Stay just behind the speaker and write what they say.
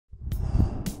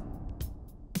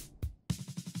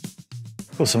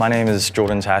Cool, so my name is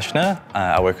Jordan Tashner.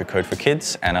 I work at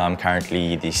Code4Kids and I'm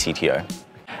currently the CTO.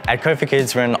 At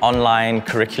Code4Kids, we're an online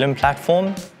curriculum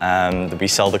platform. We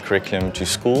sell the curriculum to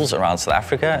schools around South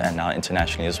Africa and now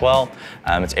internationally as well.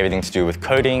 It's everything to do with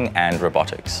coding and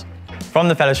robotics. From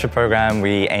the fellowship program,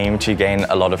 we aim to gain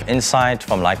a lot of insight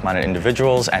from like-minded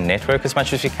individuals and network as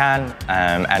much as we can,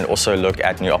 and also look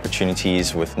at new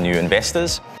opportunities with new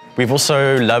investors. We've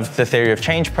also loved the Theory of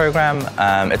Change program.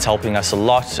 It's helping us a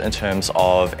lot in terms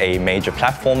of a major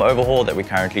platform overhaul that we're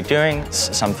currently doing.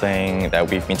 It's something that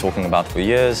we've been talking about for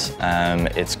years.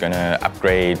 It's going to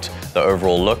upgrade the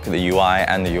overall look, the UI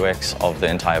and the UX of the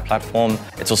entire platform.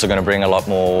 It's also going to bring a lot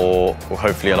more,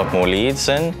 hopefully a lot more leads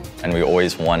in, and we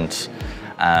always want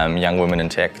young women in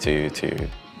tech to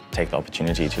take the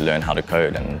opportunity to learn how to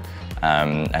code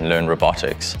and learn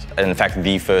robotics. In fact,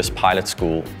 the first pilot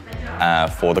school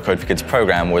for the Code4Kids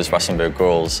program was Rustenburg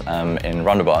Girls in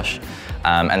Rondebosch,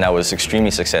 and that was extremely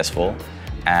successful.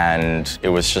 And it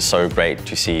was just so great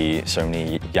to see so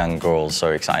many young girls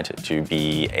so excited to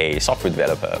be a software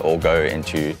developer or go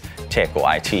into tech or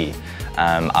IT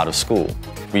out of school.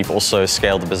 We've also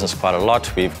scaled the business quite a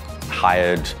lot. We've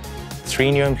hired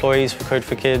 3 new employees for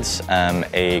Code4Kids,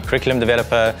 a curriculum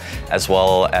developer, as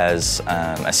well as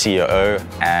a COO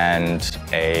and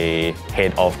a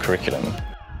head of curriculum.